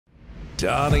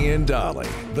Donnie and Dolly.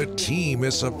 The team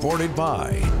is supported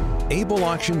by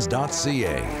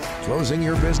ableauctions.ca. Closing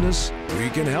your business?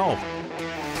 We can help.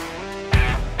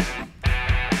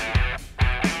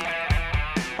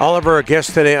 All of our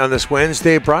guests today on this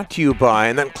Wednesday brought to you by,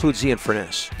 and that includes Ian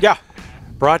Furness. Yeah.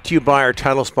 Brought to you by our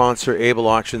title sponsor, Able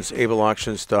Auctions,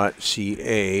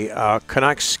 ableauctions.ca.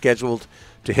 Canucks scheduled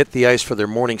to hit the ice for their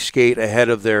morning skate ahead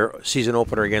of their season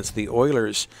opener against the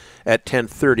Oilers at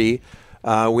 10:30.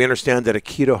 We understand that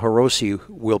Akito Hirose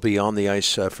will be on the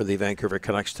ice for the Vancouver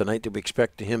Canucks tonight. Do we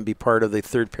expect him to be part of the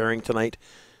third pairing tonight?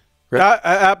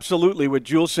 Absolutely. With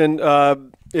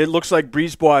Juleson, it looks like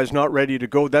Brisebois is not ready to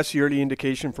go. That's the early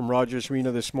indication from Rogers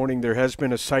Arena this morning. There has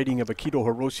been a sighting of Akito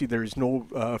Hirose. There is no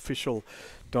official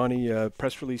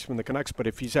press release from the Canucks, but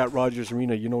if he's at Rogers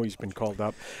Arena, you know he's been called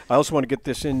up. I also want to get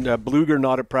this in. Bluger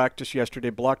not at practice yesterday,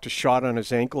 blocked a shot on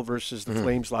his ankle versus the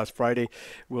Flames last Friday.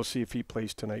 We'll see if he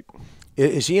plays tonight.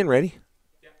 Is Ian ready?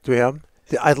 Yeah. Do we have him?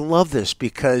 I love this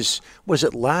because, was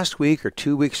it last week or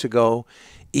 2 weeks ago,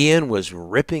 Ian was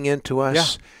ripping into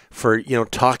us for,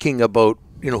 talking about,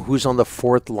 who's on the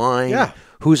fourth line,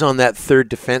 who's on that third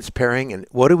defense pairing. And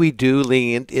what do we do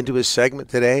leading into his segment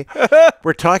today?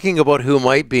 We're talking about who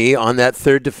might be on that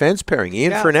third defense pairing.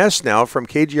 Ian Furness now from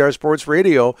KJR Sports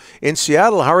Radio in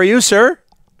Seattle. How are you, sir?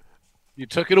 You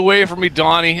took it away from me,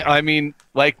 Donnie. I mean,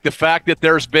 like the fact that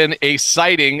there's been a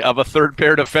sighting of a third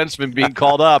pair defenseman being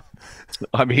called up.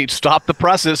 I mean, stop the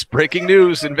presses. Breaking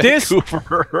news in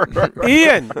Vancouver.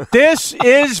 Ian, this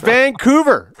is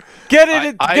Vancouver.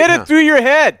 Get it through your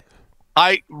head.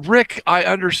 Rick, I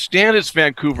understand it's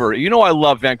Vancouver. You know I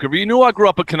love Vancouver. You know I grew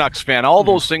up a Canucks fan. All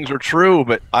those things are true,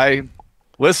 but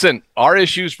listen, our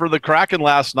issues for the Kraken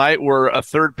last night were a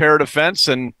third pair defense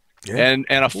and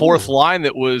a fourth line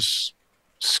that was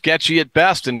sketchy at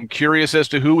best and curious as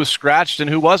to who was scratched and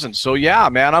who wasn't. So, yeah,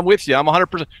 man, I'm with you. I'm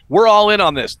 100%. We're all in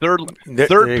on this. Third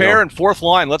pair and fourth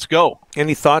line. Let's go.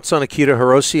 Any thoughts on Akito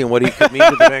Hirose and what he could mean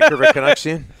to the Vancouver Canucks,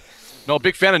 Ian? No,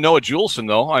 big fan of Noah Juleson,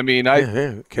 though. I mean,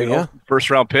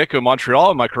 first-round pick of Montreal.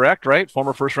 Am I correct, right?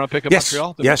 Former first-round pick of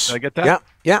Montreal? Did I get that?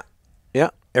 Yeah.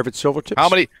 Everett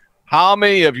Silvertips. How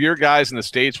many of your guys in the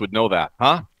States would know that,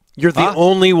 huh? You're the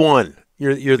only one.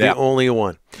 You're the only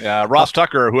one. Yeah, Ross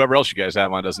Tucker or whoever else you guys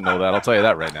have on doesn't know that. I'll tell you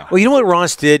that right now. Well, you know what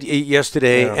Ross did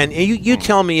yesterday, and you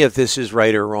tell me if this is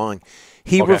right or wrong.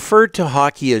 He referred to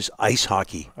hockey as ice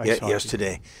hockey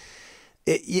yesterday.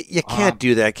 You can't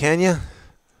do that, can you?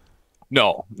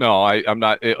 No, I'm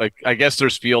not. I guess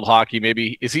there's field hockey.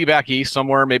 Maybe is he back east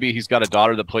somewhere? Maybe he's got a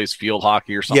daughter that plays field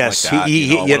hockey or something like that.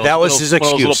 Yes, that was his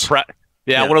excuse.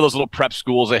 One of those little prep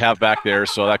schools they have back there,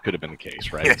 so that could have been the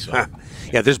case, right? So.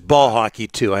 Yeah, there's ball hockey,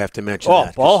 too. I have to mention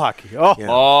that. Ball hockey.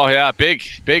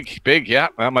 Big, yeah.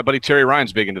 My buddy Terry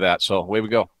Ryan's big into that, so away we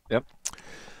go. Yep.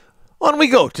 On we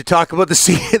go to talk about the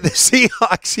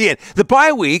Seahawks. Ian, the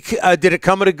bye week, did it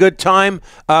come at a good time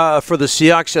for the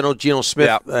Seahawks? I know Geno Smith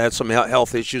had some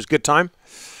health issues. Good time?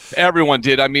 Everyone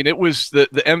did. I mean, it was the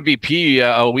MVP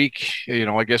a week,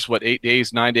 I guess,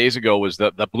 9 days ago was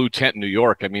the blue tent in New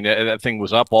York. I mean, that thing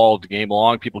was up all game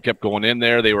long. People kept going in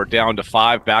there. They were down to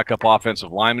 5 backup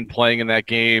offensive linemen playing in that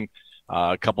game.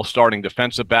 A couple starting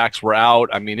defensive backs were out.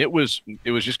 I mean, it was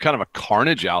just kind of a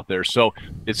carnage out there. So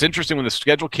it's interesting when the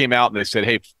schedule came out and they said,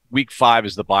 hey, week 5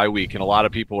 is the bye week. And a lot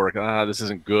of people were like, this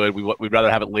isn't good. We'd rather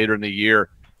have it later in the year.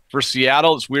 For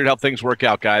Seattle, it's weird how things work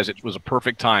out, guys. It was a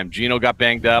perfect time. Geno got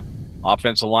banged up,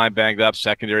 offensive line banged up,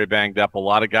 secondary banged up. A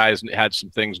lot of guys had some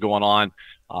things going on.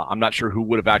 I'm not sure who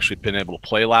would have actually been able to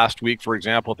play last week, for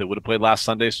example, if they would have played last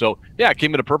Sunday. So, yeah, it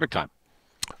came at a perfect time.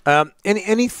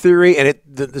 Any theory, and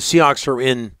the Seahawks are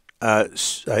in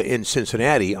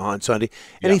Cincinnati on Sunday.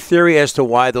 Any theory as to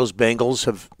why those Bengals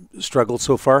have struggled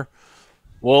so far?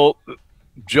 Well,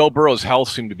 Joe Burrow's health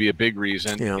seemed to be a big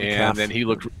reason, calf. Then he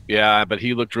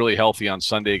looked really healthy on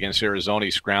Sunday against Arizona.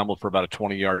 He scrambled for about a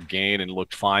 20-yard gain and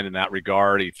looked fine in that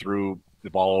regard. He threw the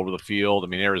ball over the field. I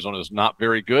mean, Arizona's not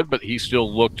very good, but he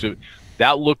still looked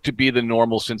to be the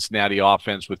normal Cincinnati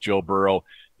offense with Joe Burrow.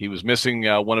 He was missing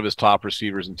one of his top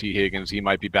receivers in T. Higgins. He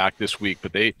might be back this week,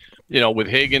 but they, with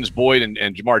Higgins, Boyd,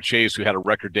 and Jamar Chase, who had a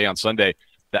record day on Sunday,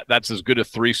 that's as good a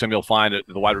threesome you'll find at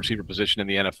the wide receiver position in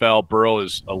the NFL. Burrow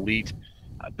is elite.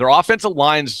 Their offensive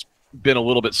line's been a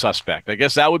little bit suspect. I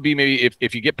guess that would be maybe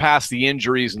if you get past the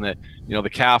injuries and the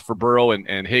calf for Burrow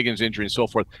and Higgins injury and so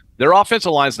forth, their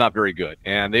offensive line's not very good,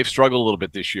 and they've struggled a little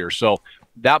bit this year. So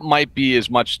that might be as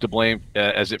much to blame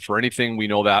as it for anything. We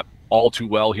know that all too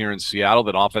well here in Seattle,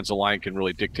 that offensive line can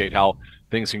really dictate how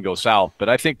things can go south. But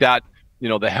I think that,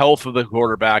 the health of the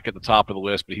quarterback at the top of the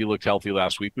list, but he looked healthy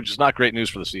last week, which is not great news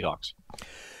for the Seahawks.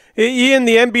 Ian,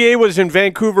 the NBA was in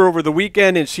Vancouver over the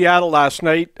weekend, in Seattle last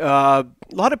night. A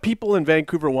lot of people in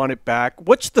Vancouver want it back.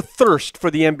 What's the thirst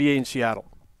for the NBA in Seattle?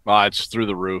 It's through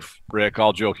the roof, Rick.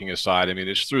 All joking aside, I mean,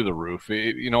 it's through the roof.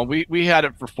 We had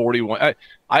it for 41.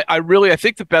 I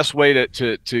think the best way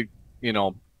to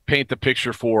paint the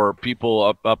picture for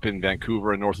people up in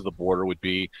Vancouver and north of the border would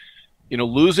be,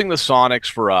 losing the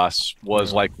Sonics for us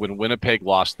was like when Winnipeg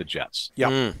lost the Jets.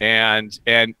 Yeah.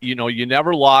 And you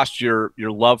never lost your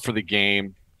love for the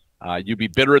game. You'd be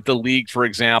bitter at the league, for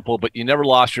example, but you never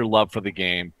lost your love for the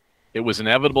game. It was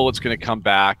inevitable it's going to come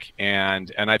back,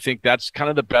 and I think that's kind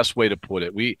of the best way to put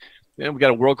it. We've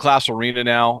got a world-class arena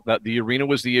now. The arena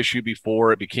was the issue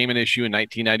before. It became an issue in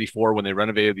 1994 when they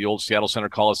renovated the old Seattle Center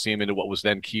Coliseum into what was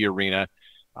then Key Arena.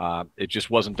 It just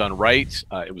wasn't done right.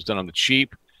 It was done on the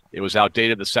cheap. It was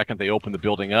outdated the second they opened the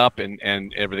building up,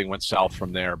 and everything went south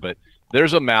from there. But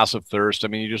there's a massive thirst. I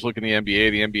mean, you just look at the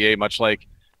NBA, much like,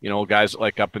 guys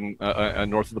like up in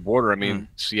north of the border. I mean,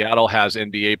 Seattle has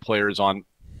NBA players on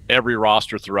every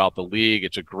roster throughout the league.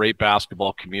 It's a great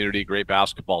basketball community, great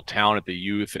basketball town at the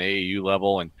youth and AAU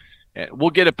level, and we'll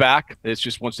get it back. It's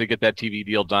just once they get that TV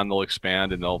deal done, they'll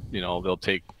expand and they'll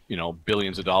take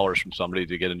billions of dollars from somebody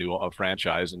to get a new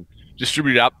franchise and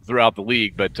distribute it out throughout the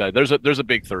league. But there's a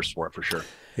big thirst for it for sure.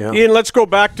 Yeah. Ian, let's go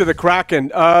back to the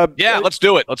Kraken. Let's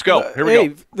do it. Let's go. Here we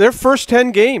go. Their first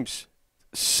 10 games,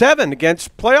 7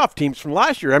 against playoff teams from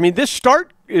last year. I mean, this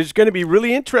start is going to be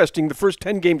really interesting, the first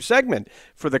 10-game segment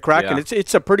for the Kraken. Yeah.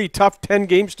 It's a pretty tough 10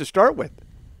 games to start with.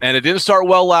 And it didn't start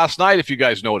well last night, if you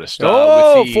guys noticed.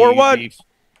 4-1.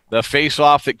 The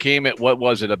face-off that came at, what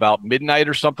was it, about midnight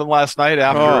or something last night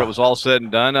after it was all said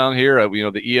and done on here.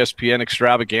 The ESPN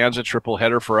extravaganza triple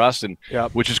header for us, and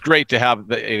which is great to have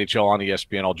the NHL on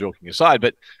ESPN, all joking aside.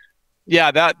 But,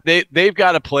 yeah, that they've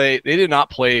got to play. They did not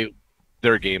play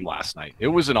their game last night. It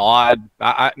was an odd,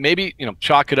 maybe,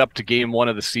 chalk it up to game 1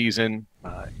 of the season.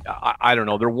 I don't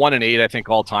know. They're 1-8, I think,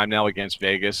 all time now against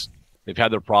Vegas. They've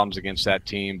had their problems against that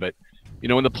team, but in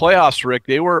the playoffs, Rick,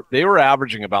 they were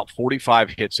averaging about 45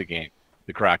 hits a game.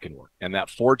 The Kraken were, and that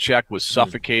forecheck was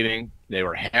suffocating. They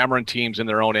were hammering teams in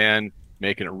their own end,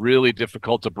 making it really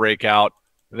difficult to break out.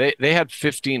 They had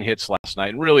 15 hits last night,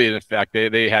 and really, in fact,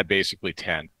 they had basically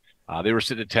 10. They were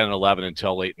sitting at 10 and 11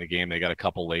 until late in the game. They got a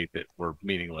couple late that were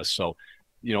meaningless. So,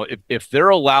 if they're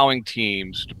allowing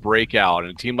teams to break out,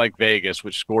 and a team like Vegas,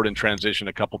 which scored in transition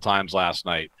a couple times last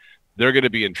night, they're going to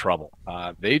be in trouble.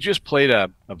 They just played a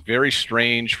very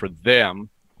strange, for them,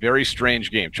 very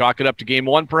strange game. Chalk it up to game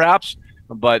 1, perhaps.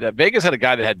 But Vegas had a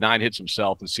guy that had 9 hits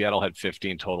himself, and Seattle had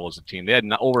 15 total as a team. They had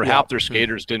over half their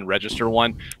skaters didn't register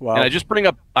one. Wow. And I just bring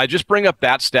up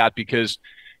that stat because –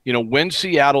 when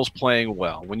Seattle's playing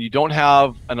well, when you don't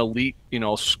have an elite,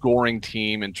 scoring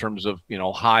team in terms of,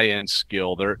 high-end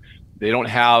skill, they don't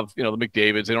have, the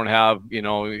McDavids, they don't have,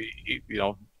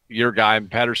 your guy,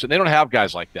 Patterson. They don't have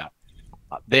guys like that.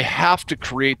 They have to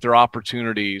create their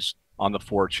opportunities on the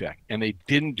forecheck, and they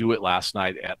didn't do it last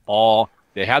night at all.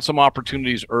 They had some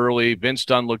opportunities early. Vince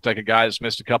Dunn looked like a guy that's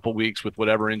missed a couple weeks with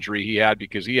whatever injury he had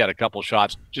because he had a couple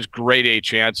shots, just grade A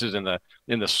chances in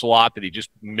the slot that he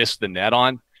just missed the net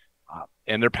on.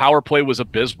 And their power play was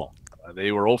abysmal.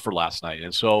 They were 0 for last night,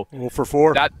 and so 0 for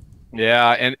 4. And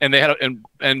they had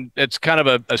and it's kind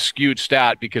of a skewed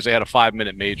stat because they had a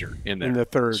 5-minute major in there in the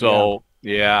third. So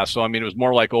so I mean it was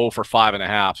more like 0 for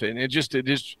 5.5, and it just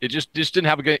didn't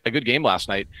have a good game last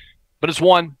night. But it's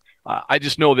one. I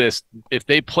just know this: if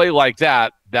they play like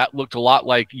that looked a lot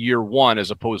like year 1 as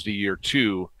opposed to year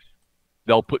 2.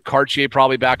 They'll put Cartier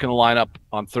probably back in the lineup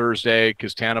on Thursday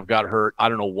because Tanev got hurt. I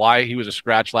don't know why he was a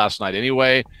scratch last night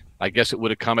anyway. I guess it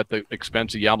would have come at the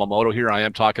expense of Yamamoto here. I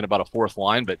am talking about a 4th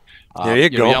line, but there you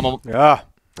go.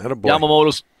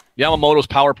 Yamamoto's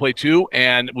power play too,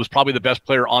 and was probably the best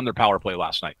player on their power play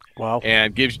last night. Wow.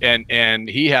 And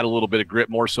he had a little bit of grit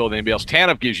more so than anybody else.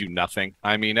 Tanev gives you nothing.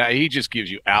 I mean, he just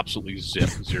gives you absolutely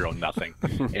zero nothing.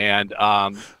 And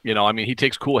he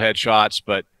takes cool headshots,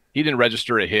 but he didn't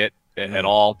register a hit at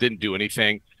all, didn't do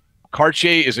anything.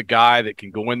 Cartier is a guy that can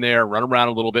go in there, run around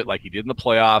a little bit like he did in the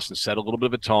playoffs and set a little bit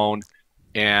of a tone,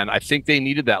 and I think they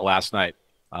needed that last night.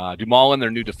 Dumoulin,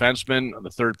 their new defenseman, the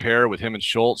third pair with him and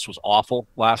Schultz was awful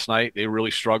last night. They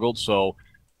really struggled, so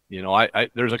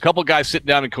there's a couple guys sitting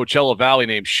down in Coachella Valley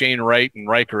named Shane Wright and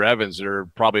Riker Evans that are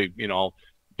probably,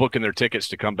 booking their tickets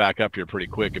to come back up here pretty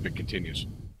quick if it continues.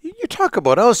 You talk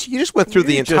about us. You just went through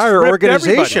the entire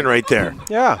organization right there.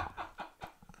 Yeah.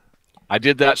 I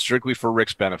did that strictly for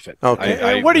Rick's benefit.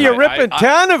 Okay. What are you ripping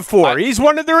Tanev for? He's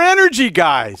one of their energy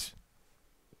guys.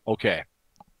 Okay.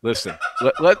 Listen,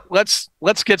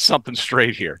 let's get something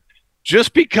straight here.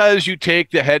 just because you take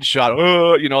the headshot,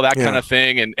 that kind of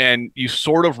thing, and you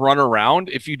sort of run around.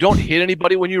 If you don't hit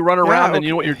anybody when you run around, then you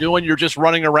know what you're doing. You're just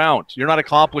running around. You're not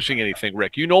accomplishing anything,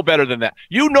 Rick. You know better than that.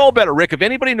 You know better, Rick. If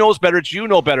anybody knows better, it's you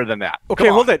know better than that. Okay,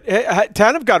 hold it.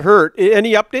 Tanev got hurt.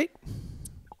 Any update?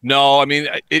 No, I mean,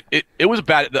 it was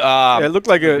bad. It looked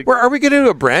like a... Are we going to do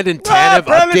a Brandon Tanev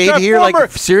update here?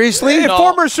 Like, seriously? No,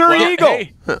 former Surrey Eagle.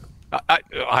 Hey,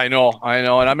 I know. And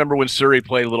I remember when Surrey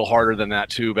played a little harder than that,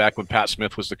 too, back when Pat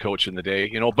Smith was the coach in the day.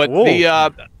 But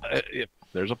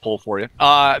there's a poll for you.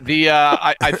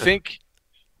 I think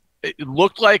it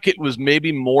looked like it was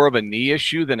maybe more of a knee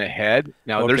issue than a head.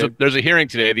 Now, there's a hearing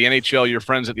today. The NHL, your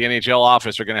friends at the NHL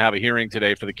office are going to have a hearing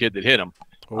today for the kid that hit him.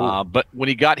 But when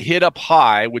he got hit up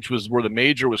high, which was where the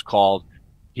major was called,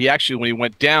 he actually, when he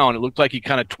went down, it looked like he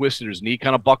kind of twisted his knee,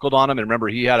 kind of buckled on him. And remember,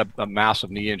 he had a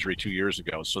massive knee injury 2 years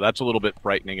ago. So that's a little bit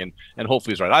frightening. And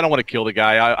hopefully he's right. I don't want to kill the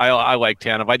guy. I like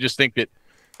Tanev. I just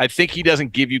think he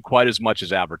doesn't give you quite as much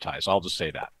as advertised. I'll just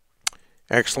say that.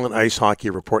 Excellent ice hockey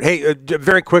report. Hey,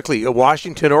 very quickly,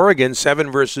 Washington, Oregon,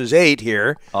 7-8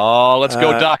 here. Oh, let's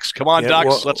go Ducks. Come on,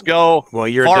 Ducks. Let's go. Well,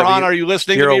 you're Farhan, are you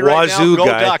listening to me right now? Wazoo Go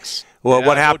guy. Ducks. Well, yeah,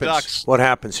 what happens? Ducks. What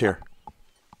happens here?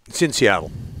 It's in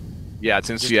Seattle. Yeah,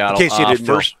 it's in Seattle. In case you didn't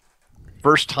know.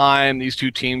 First time these two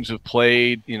teams have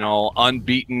played,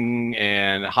 unbeaten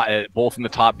and both in the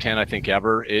top 10, I think,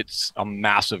 ever. It's a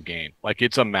massive game.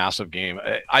 It's a massive game.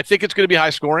 I think it's going to be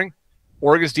high scoring.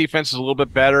 Oregon's defense is a little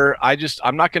bit better.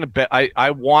 I'm not going to bet.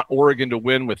 I want Oregon to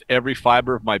win with every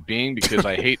fiber of my being because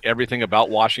I hate everything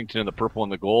about Washington and the purple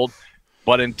and the gold.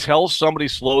 But until somebody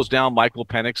slows down Michael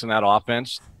Penix in that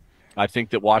offense, I think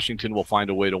that Washington will find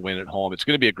a way to win at home. It's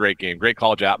going to be a great game, great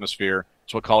college atmosphere.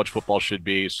 It's what college football should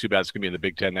be. It's too bad it's going to be in the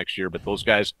Big Ten next year. But those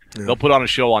guys, they'll put on a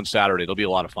show on Saturday. It'll be a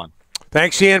lot of fun.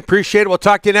 Thanks, Ian. Appreciate it. We'll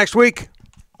talk to you next week.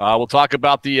 We'll talk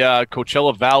about the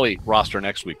Coachella Valley roster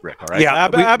next week, Rick. All right? Yeah,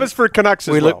 Abbotsford Canucks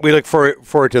as well. We look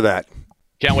forward to that.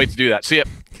 Can't wait to do that. See ya.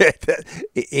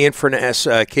 Ian Furness,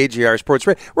 KJR Sports.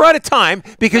 We're out of time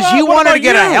because you wanted to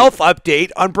get a health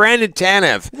update on Brandon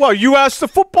Tanev. Well, you asked the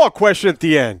football question at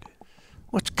the end.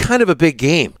 Well, it's kind of a big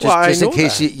game, just in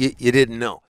case you didn't know.